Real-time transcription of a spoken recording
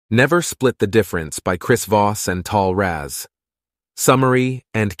Never Split the Difference by Voss and Raz. Summary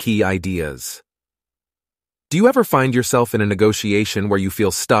and key ideas. Do you ever find yourself in a negotiation where you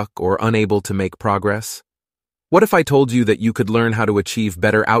feel stuck or unable to make progress? What if I told you that you could learn how to achieve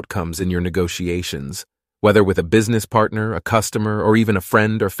better outcomes in your negotiations, whether with a business partner, a customer, or even a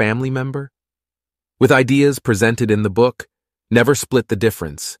friend or family member? With ideas presented in the book, Never Split the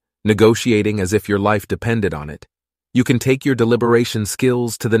Difference, Negotiating as if your life depended on it, you can take your deliberation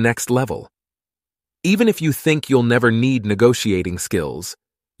skills to the next level. Even if you think you'll never need negotiating skills,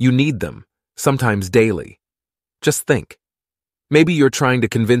 you need them, sometimes daily. Just think. Maybe you're trying to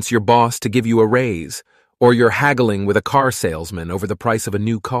convince your boss to give you a raise, or you're haggling with a car salesman over the price of a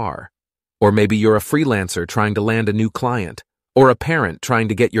new car. Or maybe you're a freelancer trying to land a new client, or a parent trying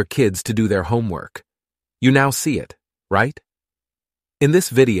to get your kids to do their homework. You now see it, right? In this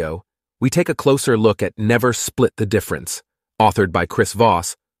video, we take a closer look at Never Split the Difference, authored by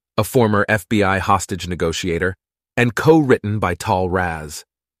Voss, a former FBI hostage negotiator, and co-written by Raz.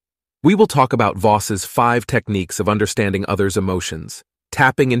 We will talk about Voss's 5 techniques of understanding others' emotions,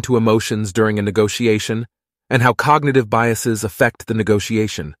 tapping into emotions during a negotiation, and how cognitive biases affect the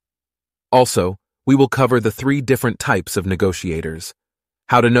negotiation. Also, we will cover the 3 different types of negotiators,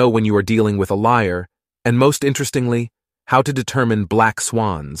 how to know when you are dealing with a liar, and most interestingly, how to determine black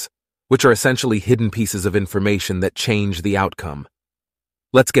swans, which are essentially hidden pieces of information that change the outcome.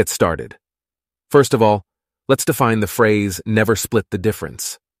 Let's get started. First of all, let's define the phrase, never split the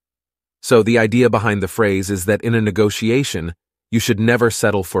difference. So the idea behind the phrase is that in a negotiation, you should never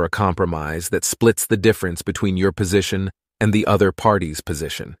settle for a compromise that splits the difference between your position and the other party's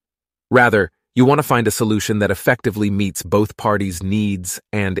position. Rather, you want to find a solution that effectively meets both parties' needs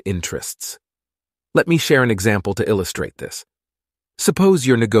and interests. Let me share an example to illustrate this. Suppose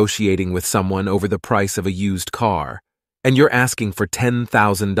you're negotiating with someone over the price of a used car, and you're asking for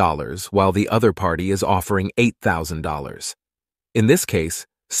 $10,000 while the other party is offering $8,000. In this case,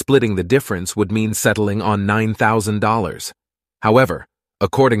 splitting the difference would mean settling on $9,000. However,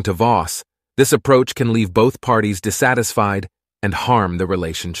 according to Voss, this approach can leave both parties dissatisfied and harm the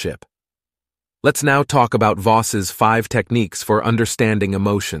relationship. Let's now talk about Voss's 5 techniques for understanding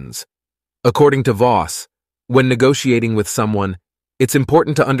emotions. According to Voss, when negotiating with someone, it's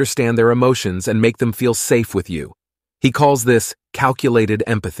important to understand their emotions and make them feel safe with you. He calls this calculated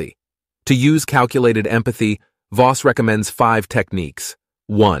empathy. To use calculated empathy, Voss recommends 5 techniques.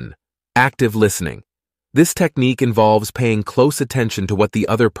 1. Active listening. This technique involves paying close attention to what the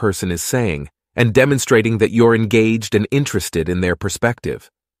other person is saying and demonstrating that you're engaged and interested in their perspective.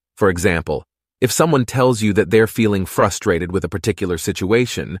 For example, if someone tells you that they're feeling frustrated with a particular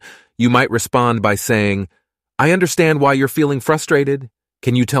situation, you might respond by saying, "I understand why you're feeling frustrated.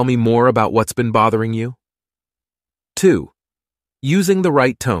 Can you tell me more about what's been bothering you?" 2. Using the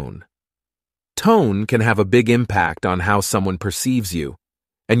right tone. Tone can have a big impact on how someone perceives you,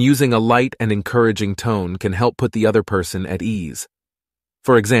 and using a light and encouraging tone can help put the other person at ease.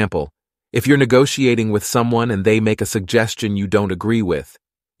 For example, if you're negotiating with someone and they make a suggestion you don't agree with,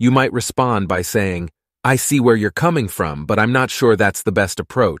 you might respond by saying, "I see where you're coming from, but I'm not sure that's the best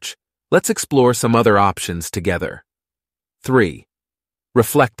approach. Let's explore some other options together." 3.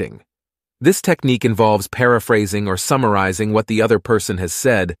 Reflecting. This technique involves paraphrasing or summarizing what the other person has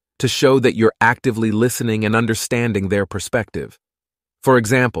said to show that you're actively listening and understanding their perspective. For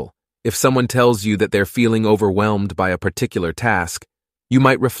example, if someone tells you that they're feeling overwhelmed by a particular task, you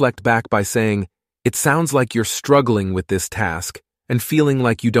might reflect back by saying, "It sounds like you're struggling with this task and feeling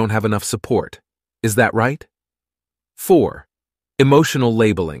like you don't have enough support. Is that right?" 4. Emotional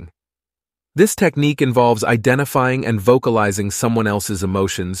labeling. This technique involves identifying and vocalizing someone else's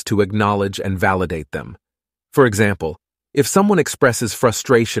emotions to acknowledge and validate them. For example, if someone expresses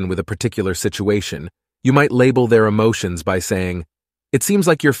frustration with a particular situation, you might label their emotions by saying, "It seems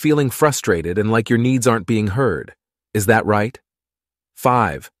like you're feeling frustrated and like your needs aren't being heard. Is that right?"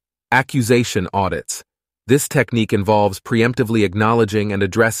 5. Accusation audits. This technique involves preemptively acknowledging and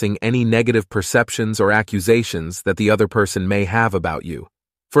addressing any negative perceptions or accusations that the other person may have about you.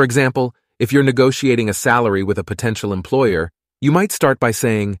 For example, if you're negotiating a salary with a potential employer, you might start by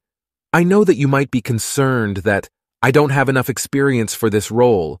saying, "I know that you might be concerned that I don't have enough experience for this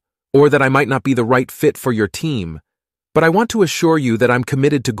role, or that I might not be the right fit for your team, but I want to assure you that I'm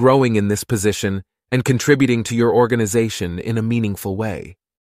committed to growing in this position and contributing to your organization in a meaningful way."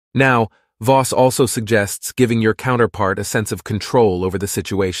 Now, Voss also suggests giving your counterpart a sense of control over the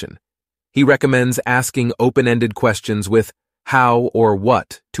situation. He recommends asking open-ended questions with how or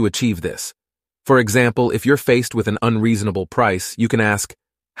what to achieve this. For example, if you're faced with an unreasonable price, you can ask,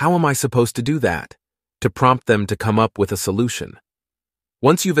 "How am I supposed to do that?" to prompt them to come up with a solution.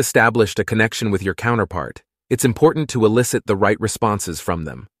 Once you've established a connection with your counterpart, it's important to elicit the right responses from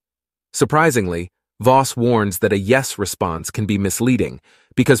them. Surprisingly, Voss warns that a yes response can be misleading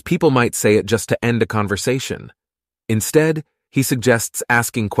because people might say it just to end a conversation. Instead, he suggests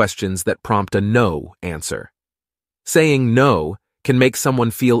asking questions that prompt a no answer. Saying no can make someone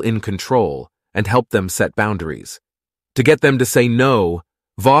feel in control and help them set boundaries. To get them to say no,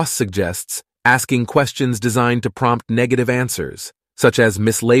 Voss suggests asking questions designed to prompt negative answers, such as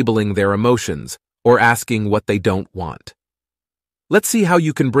mislabeling their emotions or asking what they don't want. Let's see how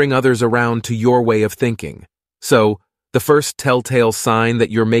you can bring others around to your way of thinking. So, the first telltale sign that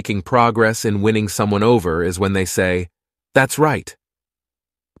you're making progress in winning someone over is when they say, "That's right."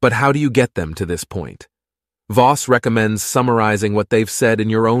 But how do you get them to this point? Voss recommends summarizing what they've said in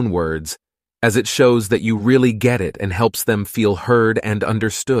your own words, as it shows that you really get it and helps them feel heard and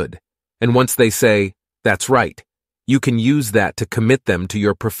understood. And once they say, "That's right," you can use that to commit them to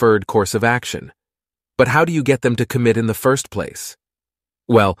your preferred course of action. But how do you get them to commit in the first place?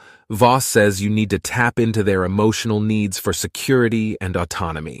 Well, Voss says you need to tap into their emotional needs for security and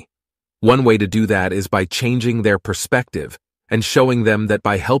autonomy. One way to do that is by changing their perspective and showing them that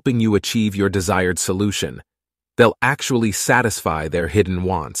by helping you achieve your desired solution, they'll actually satisfy their hidden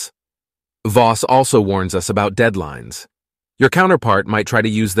wants. Voss also warns us about deadlines. Your counterpart might try to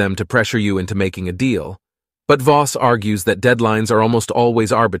use them to pressure you into making a deal, but Voss argues that deadlines are almost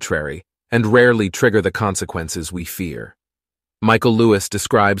always arbitrary and rarely trigger the consequences we fear. Michael Lewis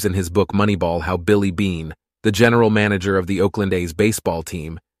describes in his book Moneyball how Billy Beane, the general manager of the Oakland A's baseball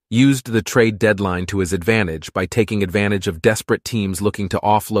team, used the trade deadline to his advantage by taking advantage of desperate teams looking to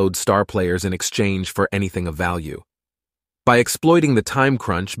offload star players in exchange for anything of value. By exploiting the time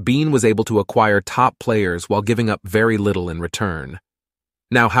crunch, Beane was able to acquire top players while giving up very little in return.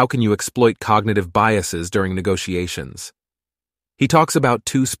 Now, how can you exploit cognitive biases during negotiations? He talks about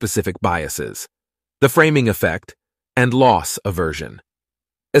two specific biases: the framing effect and loss aversion.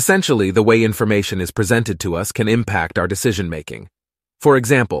 Essentially, the way information is presented to us can impact our decision-making. For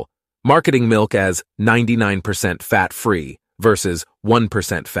example, marketing milk as 99% fat-free versus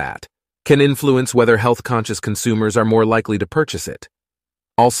 1% fat can influence whether health-conscious consumers are more likely to purchase it.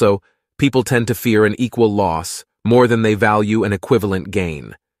 Also, people tend to fear an equal loss more than they value an equivalent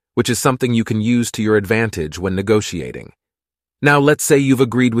gain, which is something you can use to your advantage when negotiating. Now, let's say you've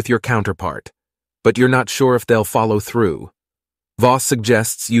agreed with your counterpart, but you're not sure if they'll follow through. Voss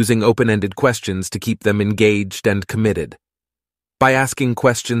suggests using open-ended questions to keep them engaged and committed. By asking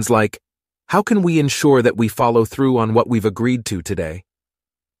questions like, "How can we ensure that we follow through on what we've agreed to today?"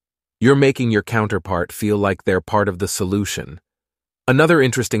 You're making your counterpart feel like they're part of the solution. Another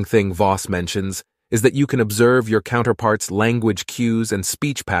interesting thing Voss mentions is that you can observe your counterpart's language cues and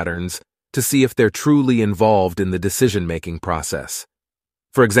speech patterns to see if they're truly involved in the decision-making process.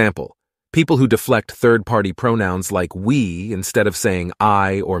 For example, people who deflect third-party pronouns like we instead of saying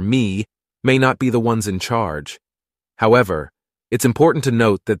I or me may not be the ones in charge. However, it's important to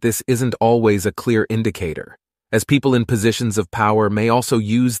note that this isn't always a clear indicator, as people in positions of power may also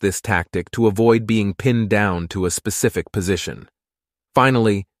use this tactic to avoid being pinned down to a specific position.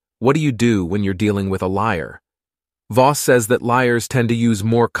 Finally, what do you do when you're dealing with a liar? Voss says that liars tend to use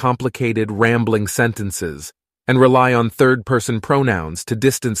more complicated, rambling sentences and rely on third-person pronouns to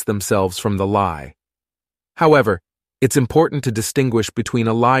distance themselves from the lie. However, it's important to distinguish between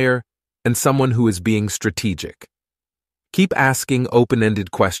a liar and someone who is being strategic. Keep asking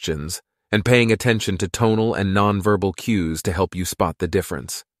open-ended questions and paying attention to tonal and nonverbal cues to help you spot the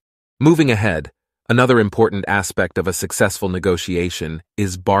difference. Moving ahead, another important aspect of a successful negotiation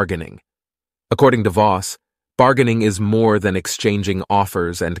is bargaining. According to Voss, bargaining is more than exchanging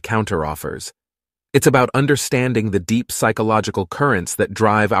offers and counteroffers. It's about understanding the deep psychological currents that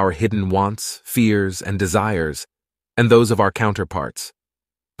drive our hidden wants, fears, and desires, and those of our counterparts.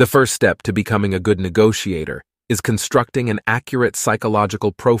 The first step to becoming a good negotiator is constructing an accurate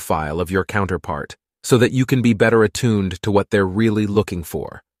psychological profile of your counterpart so that you can be better attuned to what they're really looking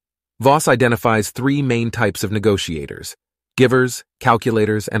for. Voss identifies three main types of negotiators: givers,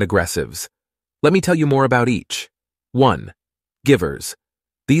 calculators, and aggressives. Let me tell you more about each. 1. Givers.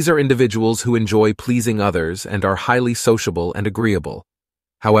 These are individuals who enjoy pleasing others and are highly sociable and agreeable.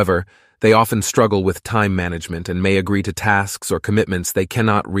 However, they often struggle with time management and may agree to tasks or commitments they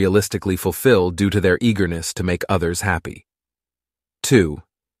cannot realistically fulfill due to their eagerness to make others happy. 2.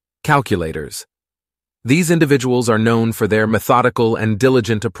 Calculators. These individuals are known for their methodical and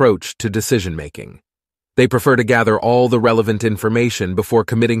diligent approach to decision-making. They prefer to gather all the relevant information before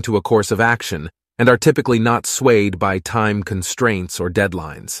committing to a course of action and are typically not swayed by time constraints or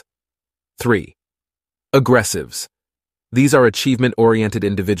deadlines. 3. Aggressives. These are achievement-oriented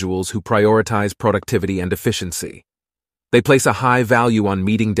individuals who prioritize productivity and efficiency. They place a high value on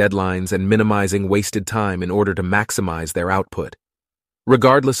meeting deadlines and minimizing wasted time in order to maximize their output.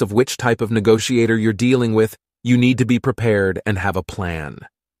 Regardless of which type of negotiator you're dealing with, you need to be prepared and have a plan.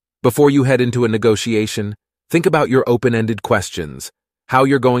 Before you head into a negotiation, think about your open-ended questions, how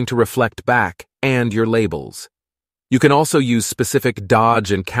you're going to reflect back, and your labels. You can also use specific dodge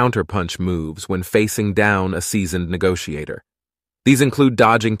and counterpunch moves when facing down a seasoned negotiator. These include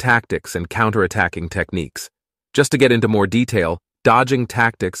dodging tactics and counterattacking techniques. Just to get into more detail, dodging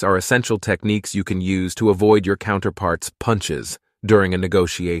tactics are essential techniques you can use to avoid your counterpart's punches during a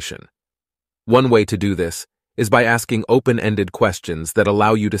negotiation. One way to do this is by asking open-ended questions that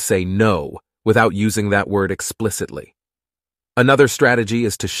allow you to say no without using that word explicitly. Another strategy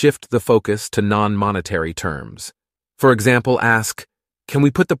is to shift the focus to non-monetary terms. For example, ask, "Can we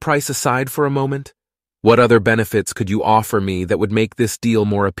put the price aside for a moment? What other benefits could you offer me that would make this deal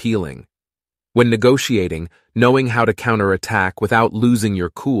more appealing?" When negotiating, knowing how to counterattack without losing your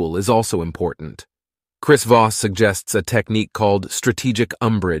cool is also important. Chris Voss suggests a technique called strategic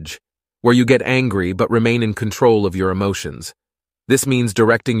umbrage, where you get angry but remain in control of your emotions. This means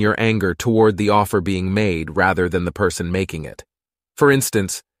directing your anger toward the offer being made rather than the person making it. For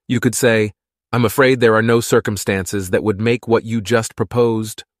instance, you could say, "I'm afraid there are no circumstances that would make what you just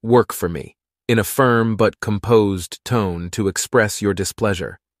proposed work for me," in a firm but composed tone to express your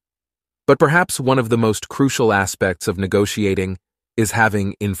displeasure. But perhaps one of the most crucial aspects of negotiating is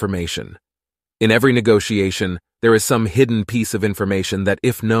having information. In every negotiation, there is some hidden piece of information that,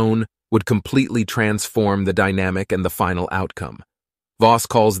 if known, would completely transform the dynamic and the final outcome. Voss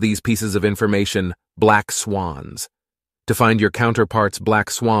calls these pieces of information black swans. To find your counterpart's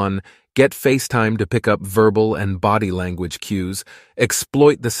black swan, get FaceTime to pick up verbal and body language cues,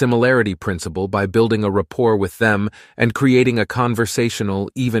 exploit the similarity principle by building a rapport with them and creating a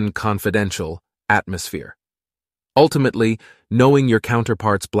conversational, even confidential, atmosphere. Ultimately, knowing your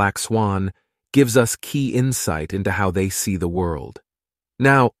counterpart's black swan gives us key insight into how they see the world.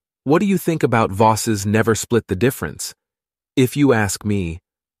 Now, what do you think about Voss's Never Split the Difference? If you ask me,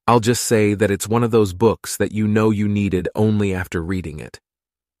 I'll just say that it's one of those books that you know you needed only after reading it.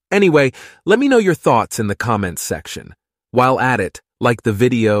 Anyway, let me know your thoughts in the comments section. While at it, like the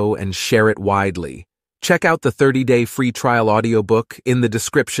video and share it widely. Check out the 30-day free trial audiobook in the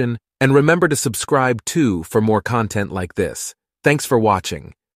description, and remember to subscribe too for more content like this. Thanks for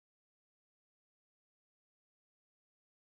watching.